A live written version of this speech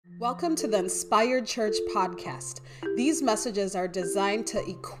Welcome to the Inspired Church podcast. These messages are designed to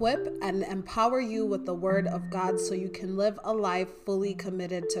equip and empower you with the Word of God so you can live a life fully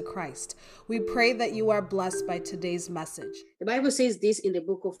committed to Christ. We pray that you are blessed by today's message. The Bible says this in the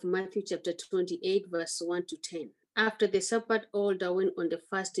book of Matthew chapter 28, verse 1 to 10. After the Sabbath all dawned on the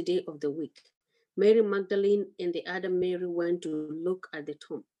first day of the week, Mary Magdalene and the other Mary went to look at the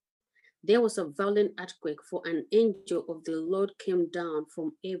tomb. There was a violent earthquake, for an angel of the Lord came down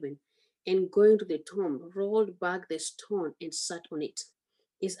from heaven and going to the tomb, rolled back the stone and sat on it.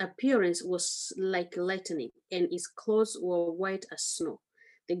 His appearance was like lightning, and his clothes were white as snow.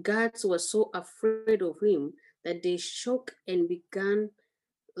 The guards were so afraid of him that they shook and began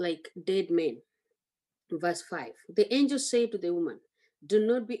like dead men. Verse 5. The angel said to the woman, "Do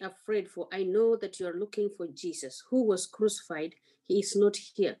not be afraid, for I know that you are looking for Jesus, who was crucified. He is not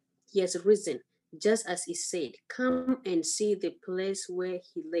here. He has risen, just as he said. Come and see the place where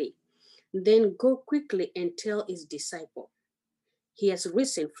he lay. Then go quickly and tell his disciple, he has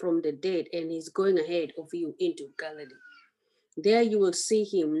risen from the dead and is going ahead of you into Galilee. There you will see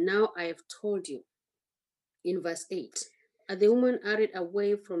him. Now I have told you." In verse 8, the woman hurried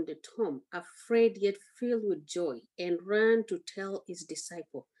away from the tomb, afraid yet filled with joy, and ran to tell his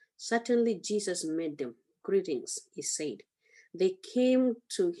disciple. Suddenly Jesus met them. "Greetings," he said. They came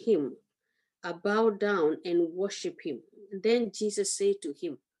to him, bowed down, and worshiped him. Then Jesus said to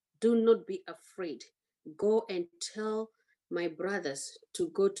him, "Do not be afraid. Go and tell my brothers to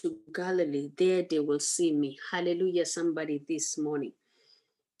go to Galilee. There they will see me." Hallelujah, somebody this morning.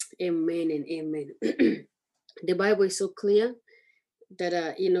 Amen and amen. The Bible is so clear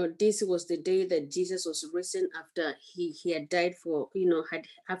that this was the day that Jesus was risen after he had died for had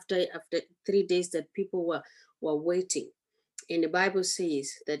after 3 days that people were waiting. And the Bible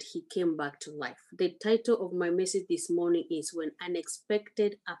says that he came back to life. The title of my message this morning is "When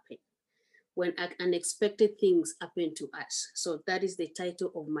Unexpected Happen." When unexpected things happen to us. So that is the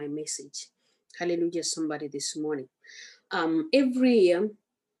title of my message. Hallelujah, somebody this morning. Every year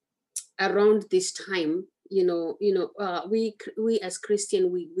around this time, we as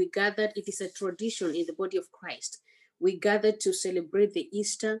Christian, we gathered. It is a tradition in the body of Christ. We gathered to celebrate the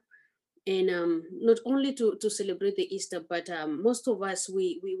Easter, and not only to celebrate the Easter, but most of us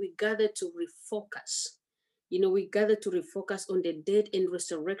we gather to refocus. We gather to refocus on the death and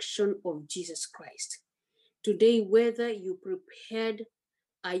resurrection of Jesus Christ. Today, whether you prepared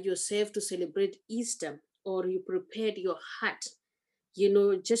yourself to celebrate Easter, or you prepared your heart,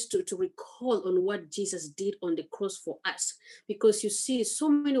 just to recall on what Jesus did on the cross for us. Because you see, so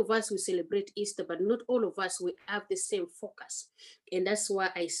many of us, we celebrate Easter, but not all of us, we have the same focus. And that's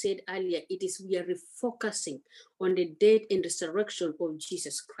why I said earlier, we are refocusing on the death and resurrection of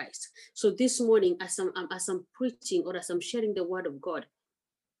Jesus Christ. So this morning, as I'm preaching, or as I'm sharing the word of God,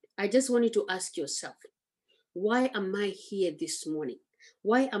 I just want you to ask yourself, why am I here this morning?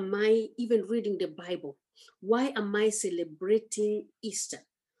 Why am I even reading the Bible? Why am I celebrating Easter?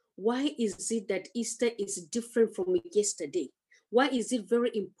 Why is it that Easter is different from yesterday? Why is it very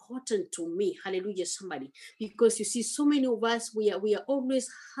important to me? Hallelujah, somebody. Because you see, so many of us, we are always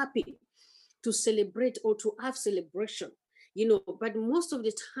happy to celebrate or to have celebration, but most of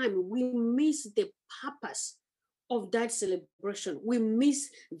the time we miss the purpose of that celebration. We miss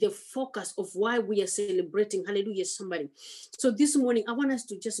the focus of why we are celebrating. Hallelujah, somebody. So this morning, I want us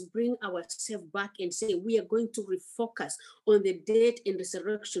to just bring ourselves back and say, we are going to refocus on the death and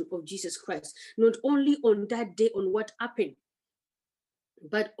resurrection of Jesus Christ. Not only on that day, on what happened,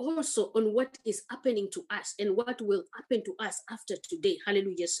 but also on what is happening to us and what will happen to us after today.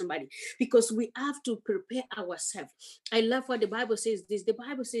 Hallelujah, somebody. Because we have to prepare ourselves. I love what the Bible says this. The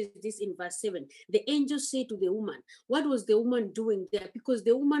Bible says this in verse 7. The angel said to the woman, what was the woman doing there? Because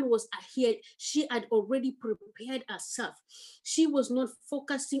the woman was here. She had already prepared herself. She was not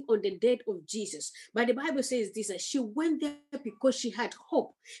focusing on the death of Jesus. But the Bible says this, she went there because she had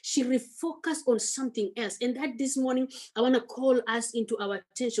hope. She refocused on something else. And that this morning, I want to call us into our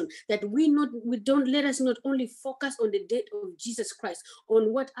attention, that let us not only focus on the death of Jesus Christ,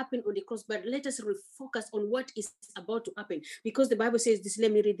 on what happened on the cross, but let us refocus on what is about to happen. Because the Bible says this,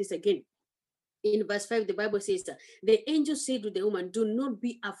 let me read this again. In verse 5, the Bible says that the angel said to the woman, "Do not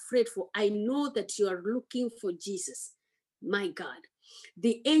be afraid, for I know that you are looking for Jesus." My God.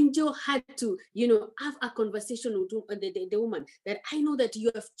 The angel had to, have a conversation with the woman, that I know that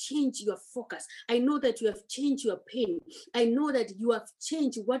you have changed your focus. I know that you have changed your pain. I know that you have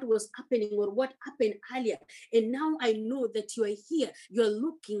changed what was happening or what happened earlier. And now I know that you are here. You are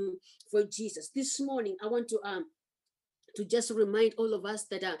looking for Jesus. This morning, I want to to just remind all of us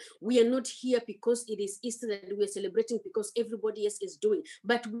that we are not here because it is Easter that we are celebrating because everybody else is doing,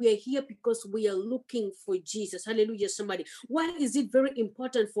 but we are here because we are looking for Jesus. Hallelujah, somebody. Why is it very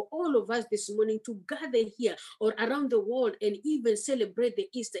important for all of us this morning to gather here or around the world and even celebrate the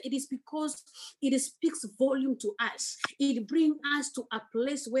Easter? It is because it speaks volume to us. It brings us to a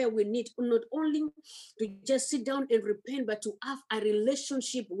place where we need not only to just sit down and repent, but to have a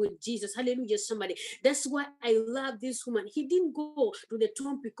relationship with Jesus. Hallelujah, somebody. That's why I love this woman. He didn't go to the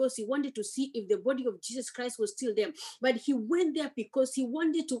tomb because he wanted to see if the body of Jesus Christ was still there, but he went there because he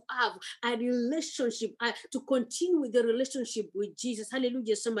wanted to have a relationship, to continue with the relationship with Jesus.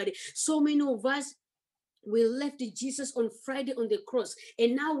 Hallelujah, somebody. So many of us, we left Jesus on Friday on the cross,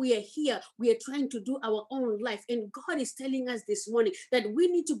 and now we are here. We are trying to do our own life, and God is telling us this morning that we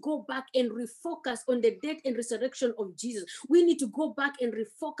need to go back and refocus on the death and resurrection of Jesus. We need to go back and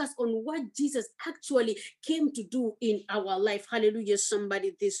refocus on what Jesus actually came to do in our life. Hallelujah,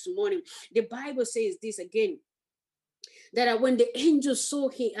 somebody, this morning. The Bible says this again, that when the angel saw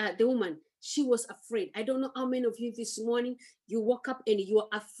the woman, she was afraid. I don't know how many of you this morning, you woke up and you are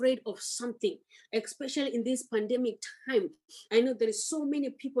afraid of something, especially in this pandemic time. I know there is so many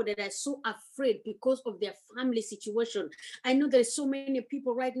people that are so afraid because of their family situation. I know there is so many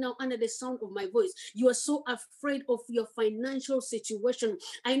people right now under the sound of my voice. You are so afraid of your financial situation.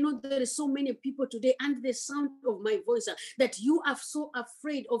 I know there is so many people today under the sound of my voice that you are so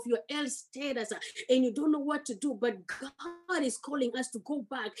afraid of your health status and you don't know what to do. But God is calling us to go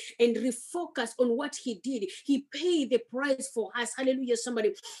back and refocus on what he did. He paid the price for us. Hallelujah,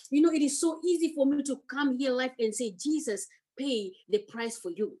 somebody. You know, it is so easy for me to come here live and say, Jesus pay the price for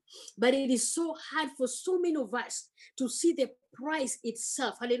you. But it is so hard for so many of us to see the price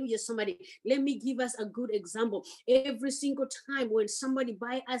itself. Hallelujah, somebody. Let me give us a good example. Every single time when somebody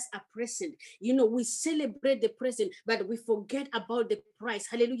buy us a present, you know, we celebrate the present, but we forget about the price.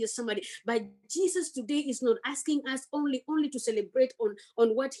 Hallelujah, somebody. But Jesus today is not asking us only to celebrate on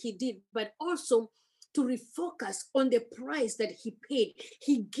what he did, but also to refocus on the price that he paid.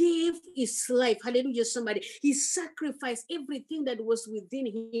 He gave his life. Hallelujah, somebody. He sacrificed everything that was within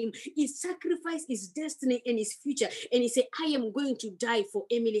him. He sacrificed his destiny and his future. And he said, I am going to die for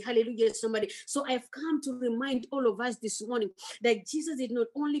Emily. Hallelujah, somebody. So I've come to remind all of us this morning that Jesus did not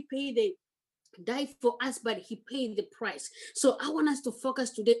only die for us, but he paid the price. So I want us to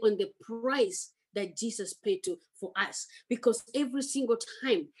focus today on the price that Jesus paid for us, because every single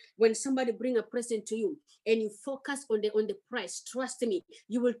time when somebody bring a present to you and you focus on the price, trust me,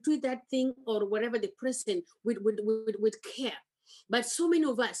 you will treat that thing or whatever the present with care. But so many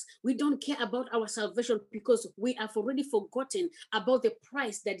of us, we don't care about our salvation because we have already forgotten about the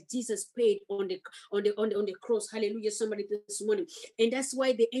price that Jesus paid on the cross. Hallelujah, somebody, this morning. And that's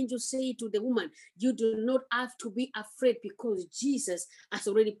why the angel said to the woman, you do not have to be afraid because Jesus has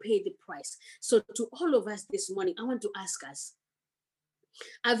already paid the price. So to all of us this morning, I want to ask us,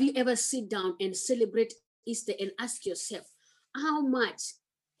 have you ever sit down and celebrate Easter and ask yourself, how much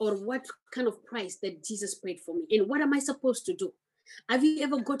or what kind of price that Jesus paid for me? And what am I supposed to do? Have you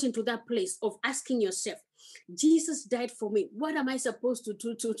ever gotten to that place of asking yourself, Jesus died for me. What am I supposed to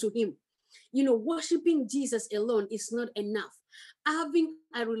do to him? You know, worshiping Jesus alone is not enough. Having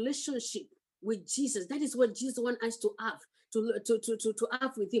a relationship with Jesus, that is what Jesus wants us to have, to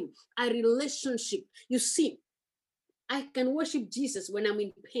have with him, a relationship. You see, I can worship Jesus when I'm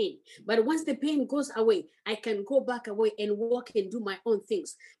in pain. But once the pain goes away, I can go back away and walk and do my own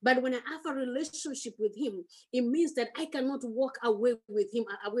things. But when I have a relationship with him, it means that I cannot walk away with him,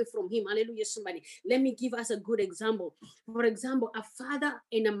 away from him. Hallelujah, somebody. Let me give us a good example. For example, a father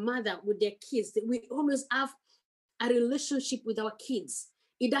and a mother with their kids, we always have a relationship with our kids.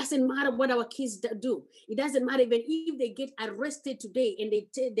 It doesn't matter what our kids do. It doesn't matter even if they get arrested today and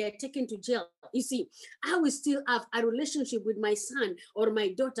they're taken to jail. You see, I will still have a relationship with my son or my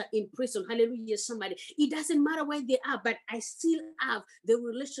daughter in prison. Hallelujah, somebody. It doesn't matter where they are, but I still have the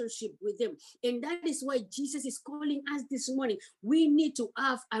relationship with them. And that is why Jesus is calling us this morning. We need to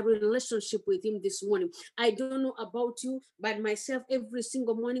have a relationship with him this morning. I don't know about you, but myself, every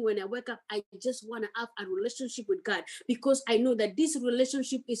single morning when I wake up, I just want to have a relationship with God, because I know that this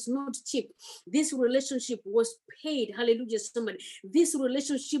relationship is not cheap. This relationship was paid. Hallelujah, somebody. This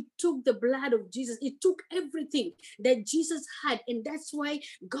relationship took the blood of Jesus. It took everything that Jesus had. And that's why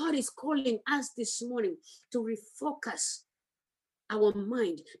God is calling us this morning to refocus our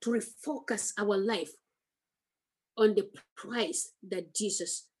mind, to refocus our life on the price that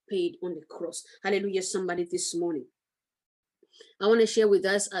Jesus paid on the cross. Hallelujah, somebody, this morning. I want to share with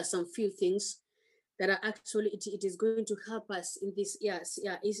us some few things that are actually it is going to help us in this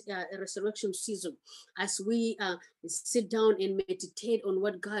resurrection season, as we sit down and meditate on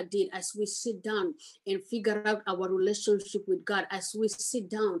what God did, as we sit down and figure out our relationship with God, as we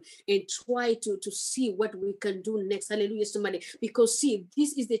sit down and try to see what we can do next. Hallelujah, somebody. Because see,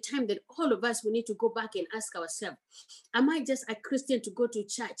 this is the time that all of us, we need to go back and ask ourselves, am I just a Christian to go to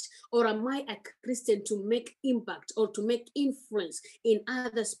church, or am I a Christian to make impact or to make influence in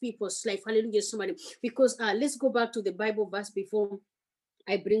others people's life? Hallelujah, somebody. Because let's go back to the Bible verse before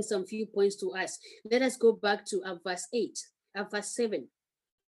I bring some few points to us. Let us go back to verse 8, verse 7.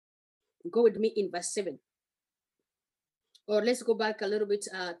 Go with me in verse 7. Or let's go back a little bit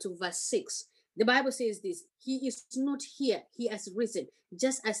to verse 6. The Bible says this: He is not here, he has risen,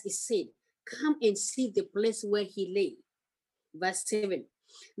 just as he said, come and see the place where he lay. Verse 7.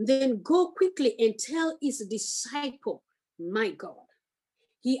 Then go quickly and tell his disciple, my God,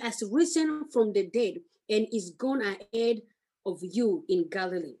 he has risen from the dead and is gone ahead of you in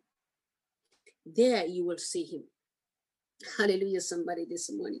Galilee. There you will see him. Hallelujah, somebody,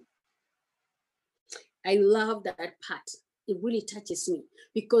 this morning. I love that part. It really touches me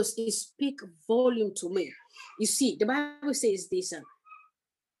because it speaks volume to me. You see, the Bible says this: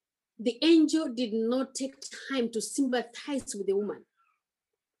 the angel did not take time to sympathize with the woman,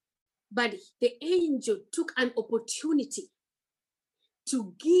 but the angel took an opportunity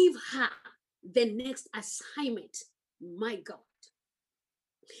to give her the next assignment. My God.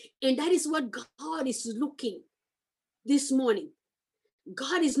 And that is what God is looking this morning.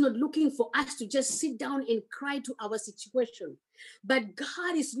 God is not looking for us to just sit down and cry to our situation, but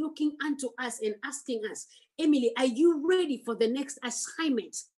God is looking unto us and asking us, Emily, are you ready for the next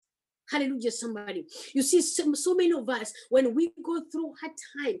assignment? Hallelujah, somebody. You see, so many of us, when we go through hard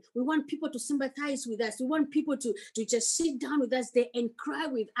time, we want people to sympathize with us. We want people to just sit down with us there and cry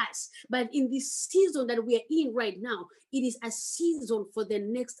with us. But in this season that we are in right now, it is a season for the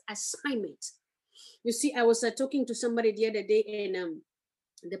next assignment. You see, I was talking to somebody the other day, and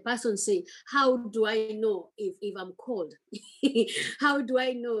the person saying, how do I know if I'm called? How do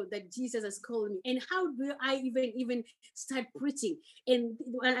I know that Jesus has called me? And how do I even start preaching? And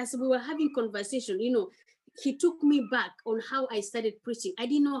as we were having conversation, he took me back on how I started preaching. I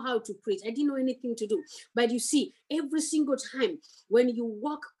didn't know how to preach. I didn't know anything to do. But you see, every single time when you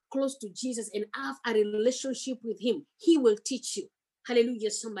walk close to Jesus and have a relationship with him, he will teach you. Hallelujah,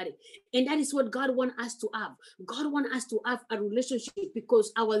 somebody. And that is what God wants us to have. God wants us to have a relationship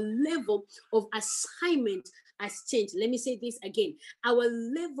because our level of assignment has changed. Let me say this again. Our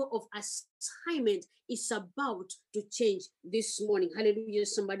level of assignment is about to change this morning. Hallelujah,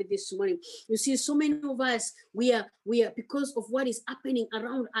 somebody, this morning. You see, so many of us, we are because of what is happening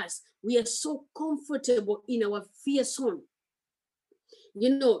around us, we are so comfortable in our fear zone.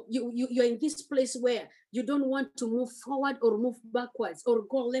 You're in this place where you don't want to move forward or move backwards or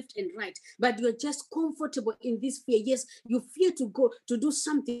go left and right, but you're just comfortable in this fear. Yes, you fear to go to do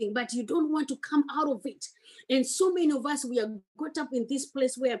something, but you don't want to come out of it. And so many of us, we are got up in this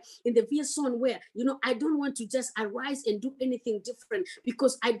place where, in the fear zone where, I don't want to just arise and do anything different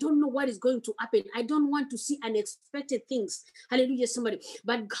because I don't know what is going to happen. I don't want to see unexpected things. Hallelujah, somebody.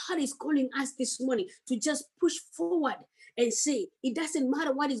 But God is calling us this morning to just push forward and say, it doesn't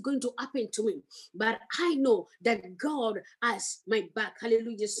matter what is going to happen to me, but I know that God has my back.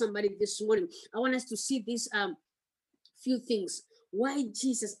 Hallelujah, somebody, this morning. I want us to see these few things. Why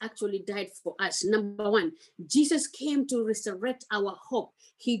Jesus actually died for us. Number one, Jesus came to resurrect our hope.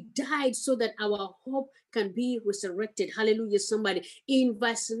 He died so that our hope can be resurrected. Hallelujah, somebody. In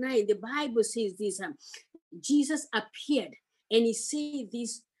verse 9, the Bible says this, Jesus appeared and he said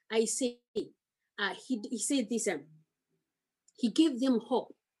this, he said this, he gave them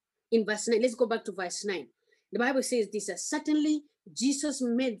hope. In verse 9, let's go back to verse 9. The Bible says this, certainly Jesus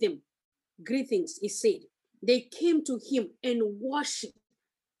made them greetings, he said. They came to him and worshiped.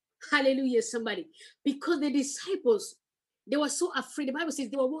 Hallelujah, somebody. Because the disciples, they were so afraid. The Bible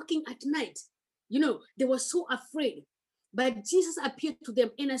says they were walking at night. They were so afraid. But Jesus appeared to them.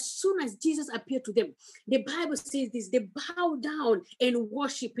 And as soon as Jesus appeared to them, the Bible says this, they bowed down and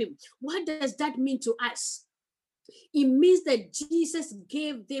worship him. What does that mean to us? It means that Jesus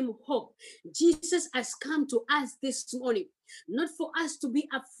gave them hope. Jesus has come to us this morning, not for us to be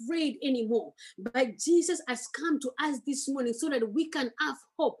afraid anymore, but Jesus has come to us this morning so that we can have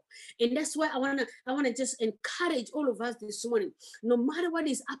hope. And that's why I wanna just encourage all of us this morning. No matter what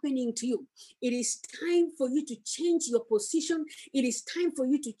is happening to you, it is time for you to change your position. It is time for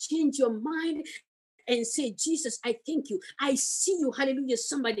you to change your mind and say, Jesus, I thank you. I see you. Hallelujah.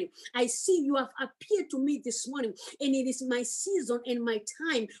 Somebody, I see you have appeared to me this morning, and it is my season and my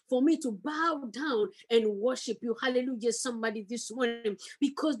time for me to bow down and worship you. Hallelujah. Somebody this morning,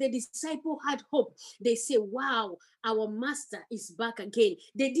 because the disciple had hope. They say, wow, our master is back again.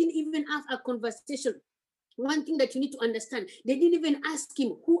 They didn't even have a conversation. One thing that you need to understand, they didn't even ask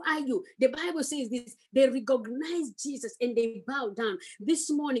him, who are you? The Bible says this, they recognize Jesus and they bow down.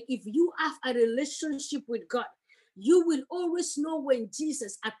 This morning, if you have a relationship with God, you will always know when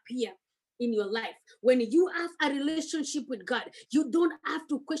Jesus appears in your life. When you have a relationship with God, you don't have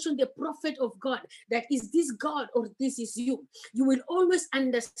to question the prophet of God, that is this God or this is you. You will always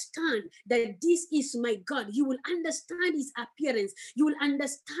understand that this is my God. You will understand his appearance. You will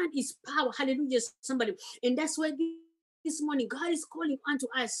understand his power. Hallelujah, somebody. And that's why this morning, God is calling unto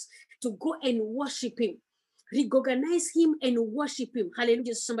us to go and worship him. Recognize him and worship him.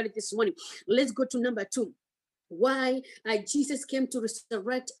 Hallelujah, somebody this morning. Let's go to number 2. Why Jesus came to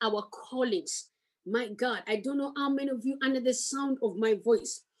resurrect our callings. My God, I don't know how many of you under the sound of my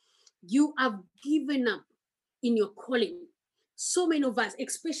voice, you have given up in your calling. So many of us,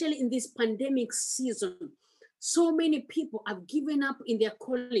 especially in this pandemic season, so many people have given up in their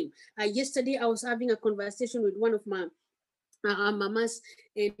calling. Yesterday, I was having a conversation with one of my mamas,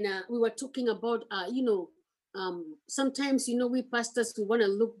 and we were talking about, sometimes, we pastors, we want to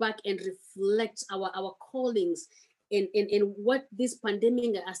look back and reflect our callings and what this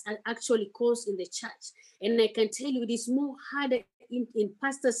pandemic has actually caused in the church. And I can tell you, it is more harder in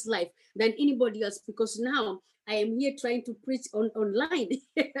pastor's life than anybody else, because now I am here trying to preach online.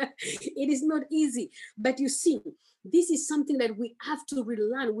 It is not easy, but you see, this is something that we have to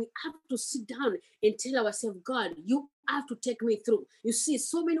relearn. We have to sit down and tell ourselves, God, you have to take me through. You see,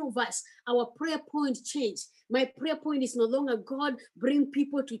 so many of us, our prayer point changed. My prayer point is no longer, God, bring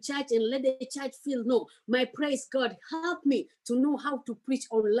people to church and let the church feel. No, my prayer is, God, help me to know how to preach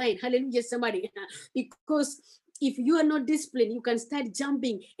online. Hallelujah, somebody. Because if you are not disciplined, you can start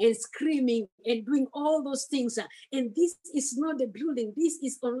jumping and screaming and doing all those things. And this is not the building. This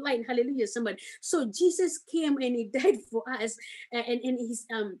is online. Hallelujah, somebody. So Jesus came and he died for us, and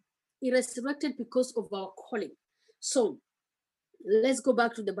he resurrected because of our calling. So let's go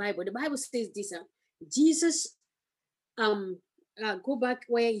back to the Bible. The Bible says this, Jesus, go back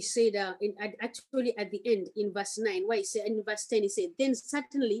where he said, actually at the end in verse 9, where he said, in verse 10, he said, then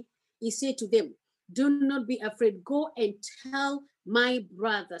certainly he said to them, do not be afraid. Go and tell my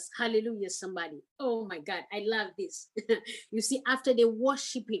brothers. Hallelujah, somebody. Oh my God, I love this. You see, after they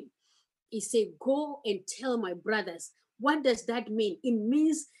worship him, he said, go and tell my brothers. What does that mean? It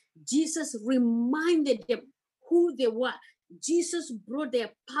means Jesus reminded them who they were. Jesus brought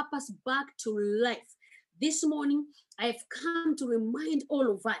their purpose back to life. This morning, I've come to remind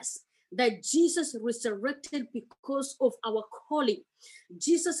all of us that Jesus resurrected because of our calling.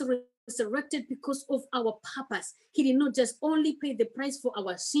 Jesus resurrected because of our purpose. He did not just only pay the price for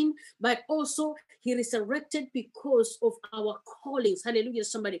our sin, but also he resurrected because of our callings. Hallelujah,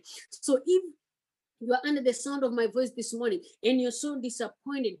 somebody. So if you are under the sound of my voice this morning and you're so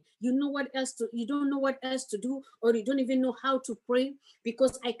disappointed, you don't know what else to do, or you don't even know how to pray,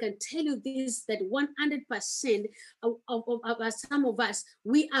 because I can tell you this, that 100% of some of us,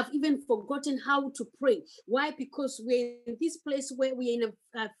 we have even forgotten how to pray. Why? Because we're in this place where we're in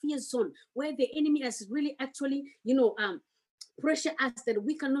a fear zone, where the enemy has really actually, pressure us that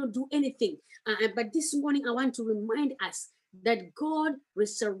we cannot do anything. But this morning, I want to remind us that God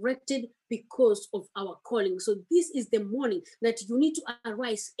resurrected because of our calling. So this is the morning that you need to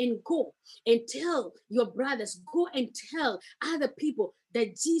arise and go and tell your brothers, go and tell other people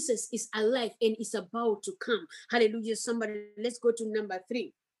that Jesus is alive and is about to come. Hallelujah, somebody. Let's go to number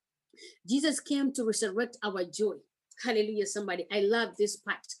 3. Jesus came to resurrect our joy. Hallelujah, somebody. I love this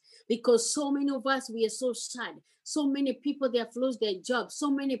part, because so many of us, we are so sad. So many people, they have lost their jobs. So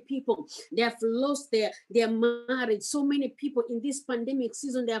many people, they have lost their marriage. So many people in this pandemic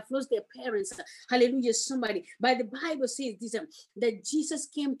season, they have lost their parents. Hallelujah, somebody. But the Bible says this, that Jesus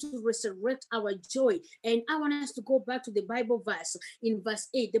came to resurrect our joy. And I want us to go back to the Bible verse in verse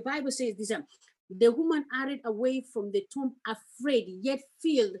 8. The Bible says this, the woman hurried away from the tomb, afraid, yet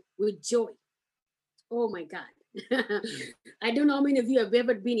filled with joy. Oh my God. I don't know how many of you have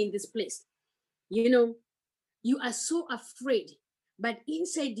ever been in this place. You are so afraid, but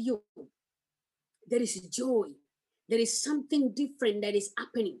inside you, there is joy. There is something different that is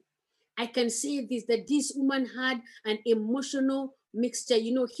happening. I can say this, that this woman had an emotional mixture.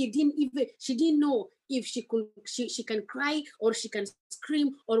 You know, she didn't know if she can cry or she can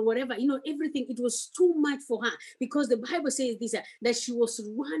scream or whatever. You know, everything, it was too much for her, because the Bible says this, that she was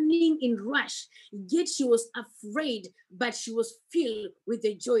running in rush, yet she was afraid, but she was filled with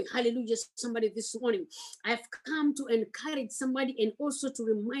the joy. Hallelujah, somebody, this morning I've come to encourage somebody and also to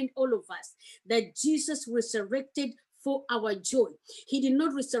remind all of us that Jesus resurrected for our joy. He did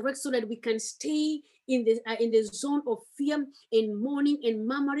not resurrect so that we can stay in the zone of fear and mourning and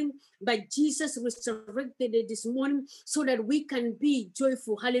murmuring, but Jesus resurrected it this morning so that we can be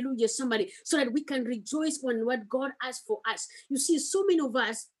joyful. Hallelujah, somebody, so that we can rejoice on what God has for us. You see, so many of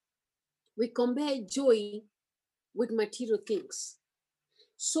us, we compare joy with material things.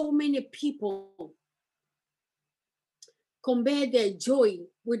 So many people compare their joy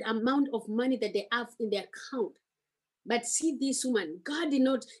with amount of money that they have in their account. But see this woman, God did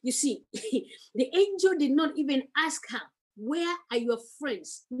not, you see, the angel did not even ask her, where are your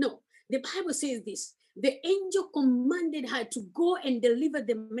friends? No, the Bible says this. The angel commanded her to go and deliver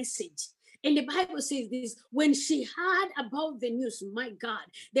the message. And the Bible says this, when she heard about the news, my God,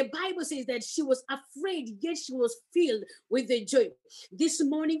 the Bible says that she was afraid, yet she was filled with the joy. This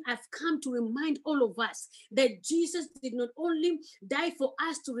morning, I've come to remind all of us that Jesus did not only die for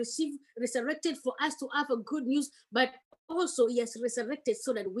us to receive, resurrected for us to have a good news, but also he has resurrected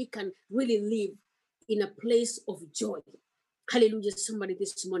so that we can really live in a place of joy. Hallelujah, somebody,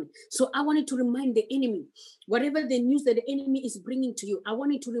 this morning. So I wanted to remind the enemy, whatever the news that the enemy is bringing to you, I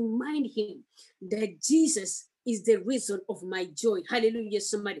wanted to remind him that Jesus is the reason of my joy. Hallelujah,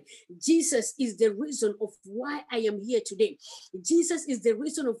 somebody. Jesus is the reason of why I am here today. Jesus is the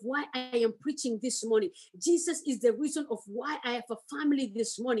reason of why I am preaching this morning. Jesus is the reason of why I have a family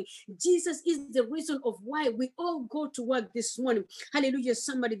this morning. Jesus is the reason of why we all go to work this morning. Hallelujah,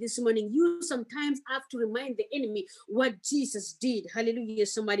 somebody, this morning. You sometimes have to remind the enemy what Jesus did. Hallelujah,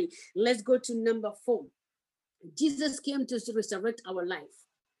 somebody. Let's go to number 4. Jesus came to resurrect our life.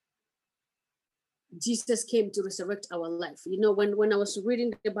 Jesus came to resurrect our life. You know, when I was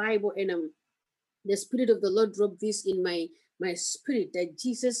reading the Bible, and the Spirit of the Lord dropped this in my spirit, that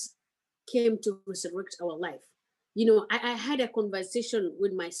Jesus came to resurrect our life. You know, I had a conversation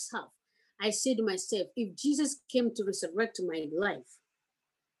with myself. I said to myself, if Jesus came to resurrect my life,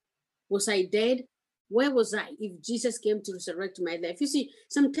 was I dead? Where was I if Jesus came to resurrect my life? You see,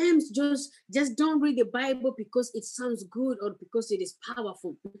 sometimes just don't read the Bible because it sounds good or because it is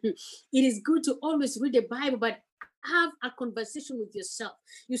powerful. It is good to always read the Bible, but have a conversation with yourself.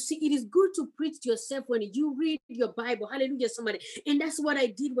 You see, it is good to preach to yourself when you read your Bible. Hallelujah, somebody. And that's what I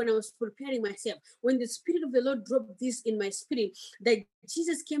did when I was preparing myself. When the Spirit of the Lord dropped this in my spirit, that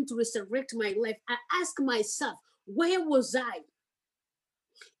Jesus came to resurrect my life, I asked myself, where was I?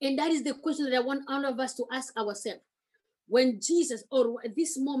 And that is the question that I want all of us to ask ourselves. When Jesus, or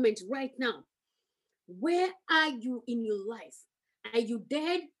this moment right now, where are you in your life? Are you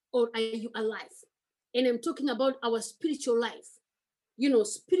dead or are you alive? And I'm talking about our spiritual life. You know,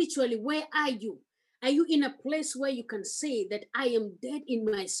 spiritually, where are you? Are you in a place where you can say that I am dead in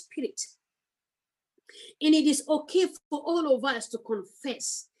my spirit? And it is okay for all of us to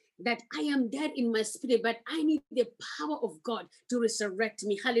confess that I am dead in my spirit, but I need the power of God to resurrect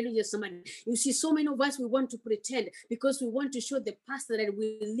me. Hallelujah, somebody. You see, so many of us, we want to pretend because we want to show the pastor that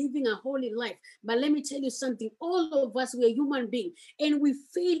we're living a holy life. But let me tell you something. All of us, we are human beings, and we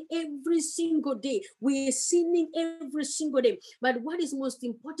fail every single day. We are sinning every single day. But what is most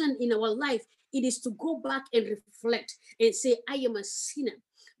important in our life, it is to go back and reflect and say, I am a sinner.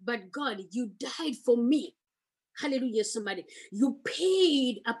 But God, you died for me. Hallelujah, somebody. You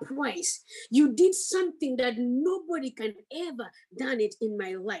paid a price. You did something that nobody can ever done it in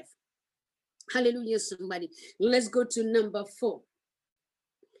my life. Hallelujah, somebody. Let's go to number 4.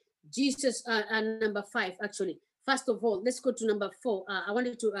 Jesus, number 5, actually. First of all, let's go to number 4. I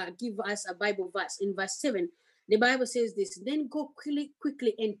wanted to give us a Bible verse. In verse 7, the Bible says this, then go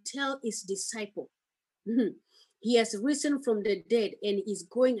quickly and tell his disciple. He has risen from the dead and is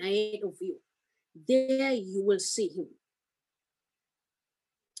going ahead of you. There you will see him.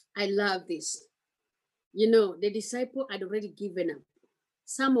 I love this. You know, the disciple had already given up.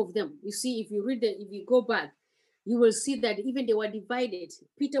 Some of them, you see, if you go back, you will see that even they were divided.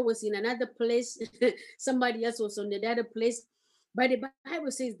 Peter was in another place, somebody else was on the other place. But the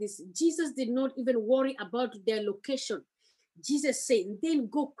Bible says this, Jesus did not even worry about their location. Jesus said, then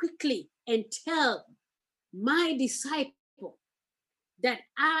go quickly and tell my disciple that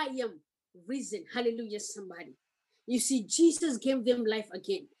I am risen. Hallelujah, somebody. You see, Jesus gave them life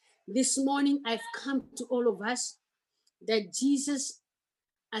again. This morning, I've come to all of us that Jesus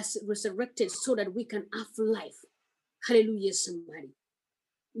has resurrected so that we can have life. Hallelujah, somebody.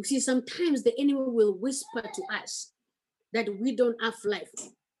 You see, sometimes the enemy will whisper to us that we don't have life.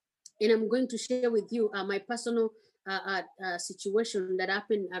 And I'm going to share with you my personal situation that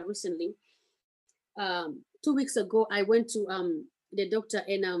happened recently. 2 weeks ago, I went to the doctor,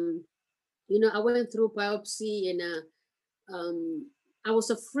 and I went through biopsy, and I was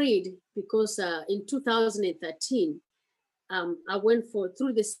afraid because in 2013, I went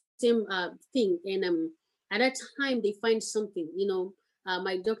through the same thing, and at that time they find something.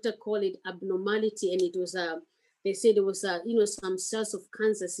 My doctor called it abnormality, and it was they said it was some cells of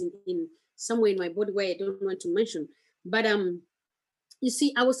cancers in somewhere in my body where I don't want to mention, but you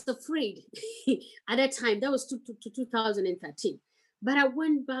see, I was afraid at that time. That was 2013. But I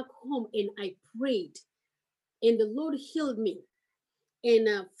went back home and I prayed, and the Lord healed me. And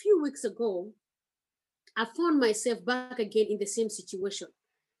a few weeks ago, I found myself back again in the same situation,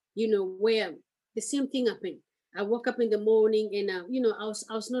 where the same thing happened. I woke up in the morning, and I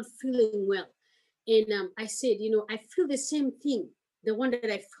was not feeling well, and I said, I feel the same thing, the one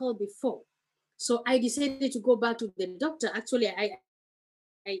that I felt before. So I decided to go back to the doctor. Actually, I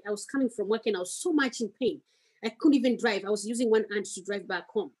was coming from work and I was so much in pain. I couldn't even drive. I was using one hand to drive back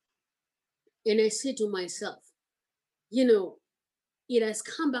home. And I said to myself, you know, it has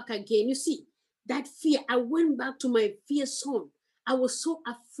come back again. You see, that fear, I went back to my fear zone. I was so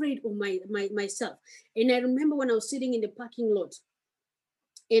afraid of myself. And I remember when I was sitting in the parking lot,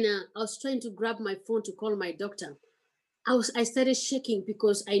 and I was trying to grab my phone to call my doctor. I started shaking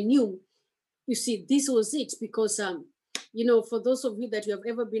because I knew, you see, this was it. Because for those of you that you have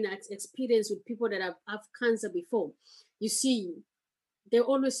ever been experienced with people that have cancer before, you see, they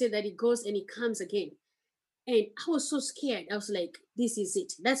always say that it goes and it comes again. And I was so scared. I was like, this is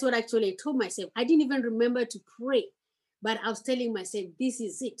it. That's what actually I told myself. I didn't even remember to pray, but I was telling myself, this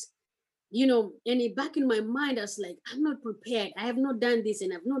is it. And back in my mind, I was like, I'm not prepared. I have not done this,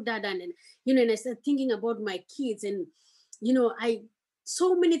 and I've not done that. And I started thinking about my kids, and,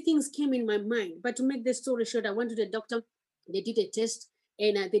 so many things came in my mind. But to make the story short, I went to the doctor. They did a test,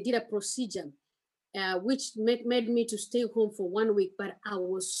 and they did a procedure, which made me to stay home for 1 week. But I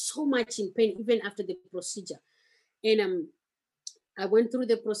was so much in pain even after the procedure. And I went through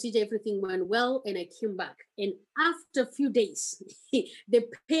the procedure, everything went well, and I came back. And after a few days, the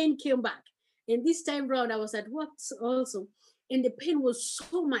pain came back. And this time round, I was at work also, and the pain was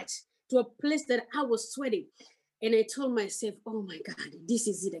so much, to a place that I was sweating. And I told myself, oh my God, this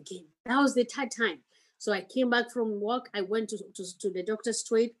is it again. That was the third time. So I came back from work. I went to the doctor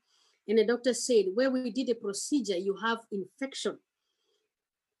straight, and the doctor said, where we did a procedure, you have infection.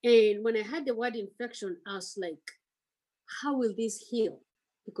 And when I heard the word infection, I was like, how will this heal?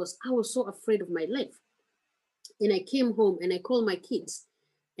 Because I was so afraid of my life. And I came home and I called my kids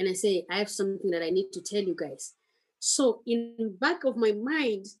and I say, I have something that I need to tell you guys. So in back of my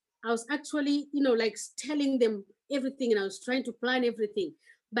mind, I was actually, like telling them everything, and I was trying to plan everything.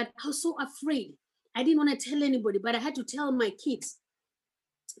 But I was so afraid. I didn't want to tell anybody, but I had to tell my kids.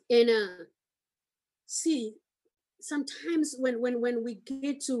 And see, sometimes when we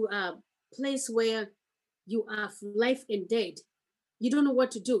get to a place where you have life and death, you don't know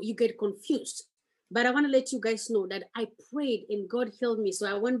what to do. You get confused. But I want to let you guys know that I prayed and God healed me. So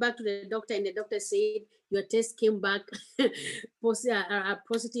I went back to the doctor, and the doctor said, your test came back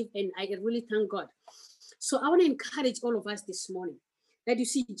positive, and I really thank God. So I want to encourage all of us this morning that, you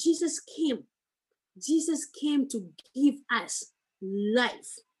see, Jesus came to give us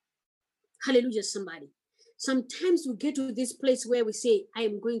life. Hallelujah, somebody. Sometimes we get to this place where we say, I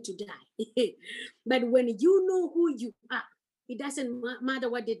am going to die. But when you know who you are, it doesn't matter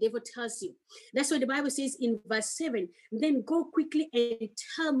what the devil tells you. That's what the Bible says in verse 7. Then go quickly and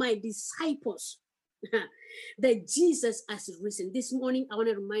tell my disciples that Jesus has risen. This morning, I want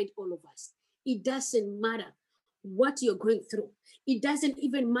to remind all of us, it doesn't matter what you're going through. It doesn't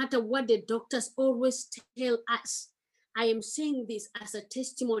even matter what the doctors always tell us. I am saying this as a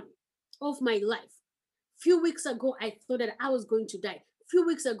testimony of my life. Few weeks ago, I thought that I was going to die. Few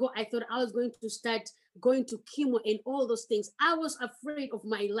weeks ago, I thought I was going to start going to chemo and all those things. I was afraid of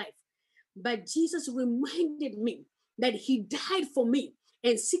my life. But Jesus reminded me that he died for me,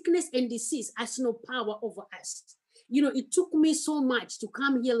 and sickness and disease has no power over us. It took me so much to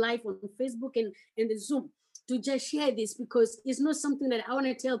come here live on Facebook and the Zoom to just share this, because it's not something that I want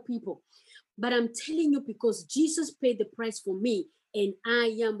to tell people. But I'm telling you, because Jesus paid the price for me, and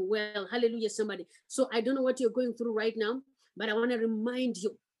I am well. Hallelujah, somebody. So I don't know what you're going through right now, but I want to remind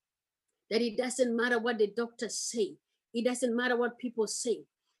you that it doesn't matter what the doctors say. It doesn't matter what people say.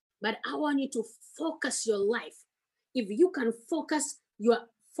 But I want you to focus your life. If you can focus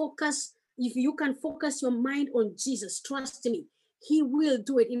If you can focus your mind on Jesus, trust me, he will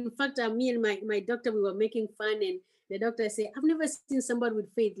do it. In fact, me and my doctor, we were making fun, and the doctor said, I've never seen somebody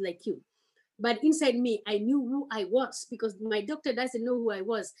with faith like you. But inside me, I knew who I was, because my doctor doesn't know who I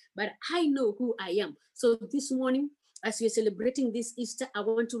was, but I know who I am. So this morning, as we're celebrating this Easter, I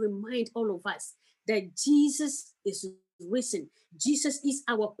want to remind all of us that Jesus is risen. Jesus is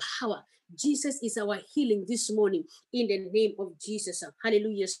our power. Jesus is our healing this morning in the name of Jesus.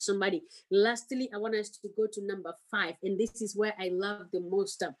 Hallelujah, somebody. Lastly, I want us to go to number 5, and this is where I love the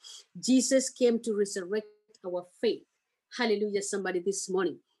most. Jesus came to resurrect our faith. Hallelujah, somebody, this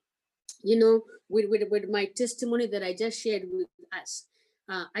morning. You know, with my testimony that I just shared with us,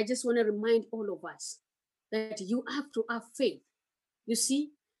 I just want to remind all of us that you have to have faith. You see,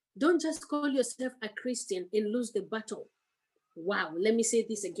 don't just call yourself a Christian and lose the battle. Wow, let me say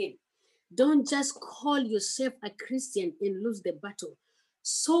this again. Don't just call yourself a Christian and lose the battle.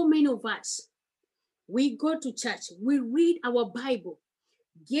 So many of us, we go to church, we read our Bible,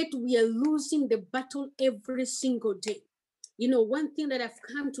 yet we are losing the battle every single day. You know, one thing that I've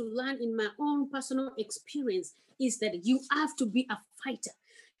come to learn in my own personal experience is that you have to be a fighter.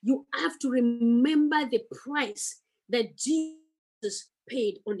 You have to remember the price that Jesus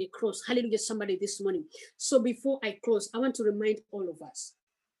paid on the cross. Hallelujah, somebody, this morning. So before I close, I want to remind all of us,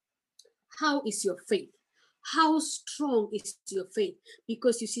 how is your faith? How strong is your faith?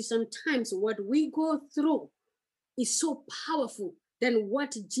 Because you see, sometimes what we go through is so powerful than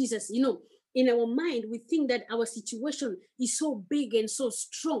what Jesus, you know, in our mind, we think that our situation is so big and so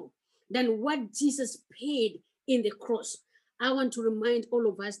strong than what Jesus paid in the cross. I want to remind all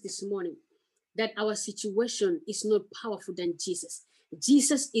of us this morning that our situation is not powerful than Jesus.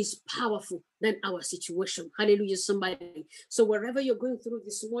 Jesus is powerful than our situation. Hallelujah, somebody. So wherever you're going through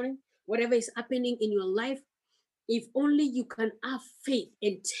this morning, whatever is happening in your life, if only you can have faith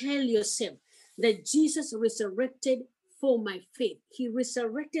and tell yourself that Jesus resurrected for my faith. He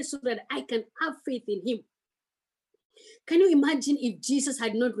resurrected so that I can have faith in him. Can you imagine if Jesus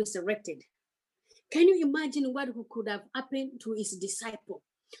had not resurrected? Can you imagine what could have happened to his disciple?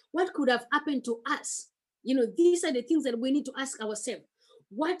 What could have happened to us? You know, these are the things that we need to ask ourselves.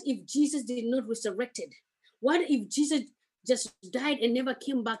 What if Jesus did not resurrected? What if Jesus just died and never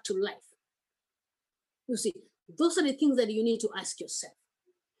came back to life? You see, those are the things that you need to ask yourself.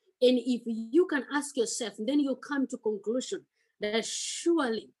 And if you can ask yourself, then you'll come to conclusion that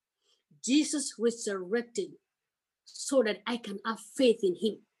surely Jesus resurrected so that I can have faith in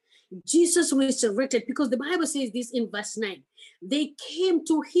him. Jesus resurrected because the Bible says this in verse 9. They came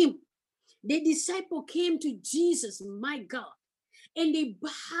to him. The disciple came to Jesus, my God, and they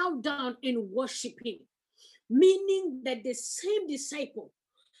bowed down and worshiped him. Meaning that the same disciple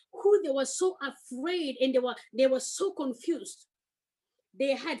who they were so afraid and they were so confused,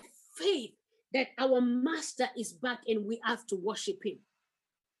 they had faith that our master is back and we have to worship him.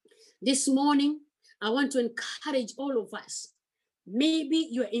 This morning, I want to encourage all of us. Maybe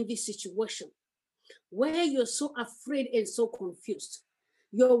you're in this situation where you're so afraid and so confused.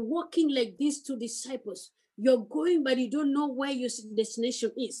 You're walking like these two disciples. You're going, but you don't know where your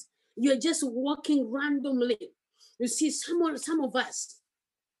destination is. You're just walking randomly. You see, some of us,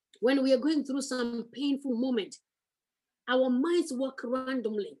 when we are going through some painful moment, our minds work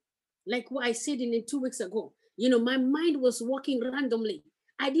randomly. Like what I said in 2 weeks ago, you know, my mind was working randomly.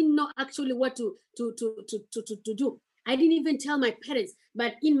 I didn't know actually what to do. I didn't even tell my parents,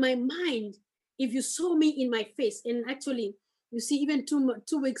 but in my mind, if you saw me in my face, and actually, you see, even 2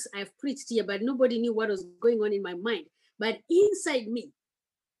 weeks I've preached here, but nobody knew what was going on in my mind. But inside me,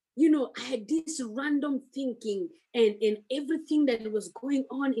 you know, I had this random thinking and everything that was going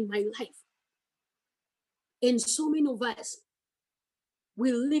on in my life. And so many of us,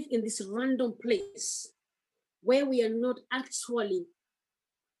 we live in this random place where we are not actually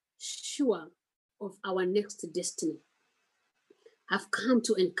sure of our next destiny. I've come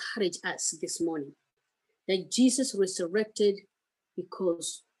to encourage us this morning that Jesus resurrected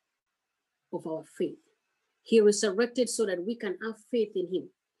because of our faith. He resurrected so that we can have faith in him.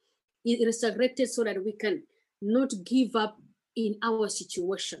 He resurrected so that we can not give up in our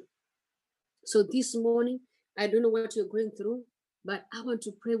situation. So this morning, I don't know what you're going through, but I want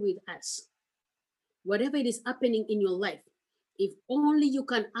to pray with us. Whatever it is happening in your life, if only you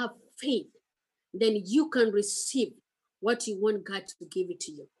can have faith, then you can receive what you want God to give it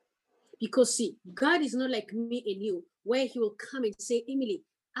to you. Because see, God is not like me and you, where he will come and say, Emily,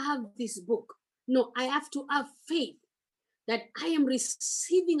 I have this book. No, I have to have faith that I am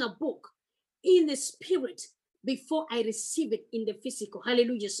receiving a book in the spirit before I receive it in the physical.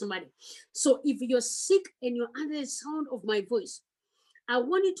 Hallelujah, somebody. So if you're sick and you're under the sound of my voice, I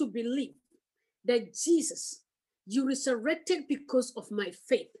want you to believe that Jesus, you resurrected because of my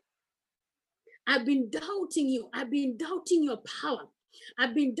faith. I've been doubting you. I've been doubting your power.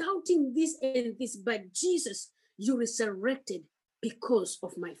 I've been doubting this and this, but Jesus, you resurrected because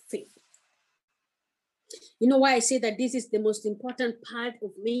of my faith. You know why I say that this is the most important part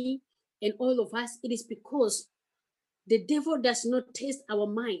of me and all of us? It is because the devil does not taste our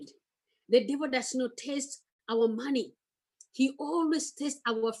mind. The devil does not taste our money. He always tastes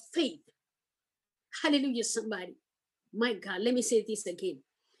our faith. Hallelujah, somebody. My God, let me say this again.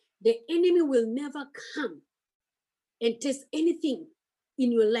 The enemy will never come and test anything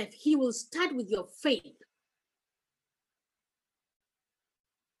in your life. He will start with your faith.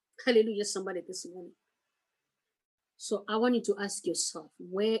 Hallelujah, somebody this morning. So I want you to ask yourself,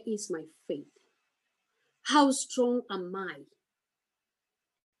 where is my faith? How strong am I?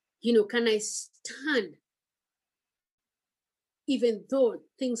 You know, can I stand even though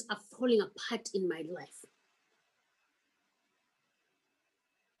things are falling apart in my life?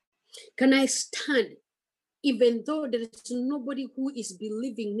 Can I stand even though there is nobody who is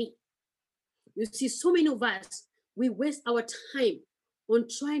believing me? You see, so many of us, we waste our time on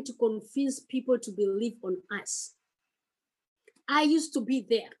trying to convince people to believe on us. I used to be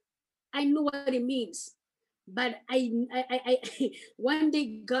there. I know what it means. But I one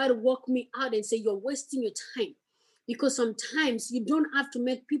day God woke me out and said, you're wasting your time. Because sometimes you don't have to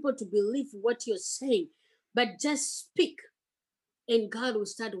make people to believe what you're saying, but just speak and God will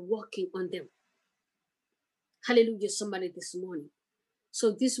start working on them. Hallelujah, somebody this morning.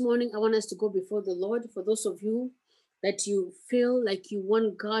 So this morning, I want us to go before the Lord. For those of you that you feel like you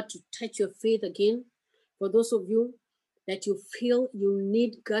want God to touch your faith again, for those of you that you feel you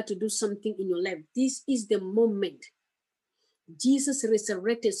need God to do something in your life, this is the moment. Jesus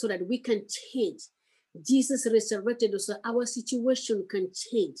resurrected so that we can change. Jesus resurrected so our situation can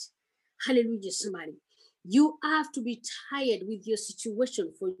change. Hallelujah, somebody. You have to be tired with your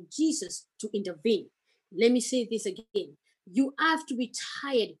situation for Jesus to intervene. Let me say this again. You have to be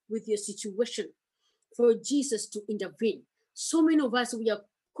tired with your situation for Jesus to intervene. So many of us, we are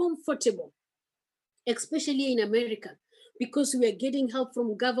comfortable, especially in America, because we are getting help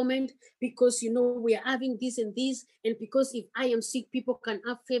from government, because, you know, we are having this and this, and because if I am sick, people can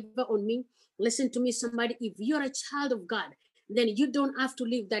have favor on me. Listen to me, somebody. If you're a child of God, then you don't have to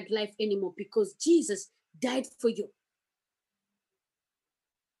live that life anymore because Jesus died for you.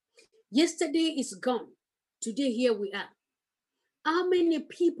 Yesterday is gone. Today, here we are. How many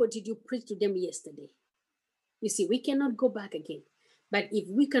people did you preach to them yesterday? You see, we cannot go back again. But if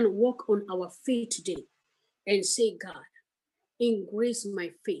we can walk on our faith today and say, God, increase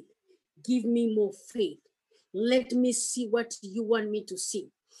my faith. Give me more faith. Let me see what you want me to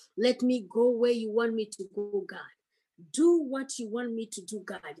see. Let me go where you want me to go, God. Do what you want me to do,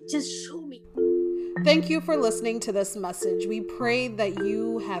 God. Just show me. Thank you for listening to this message. We pray that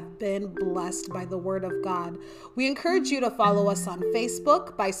you have been blessed by the word of God. We encourage you to follow us on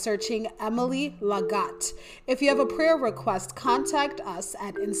Facebook by searching Emily Lagat. If you have a prayer request, contact us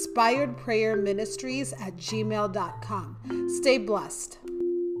at inspiredprayerministries@gmail.com. Stay blessed.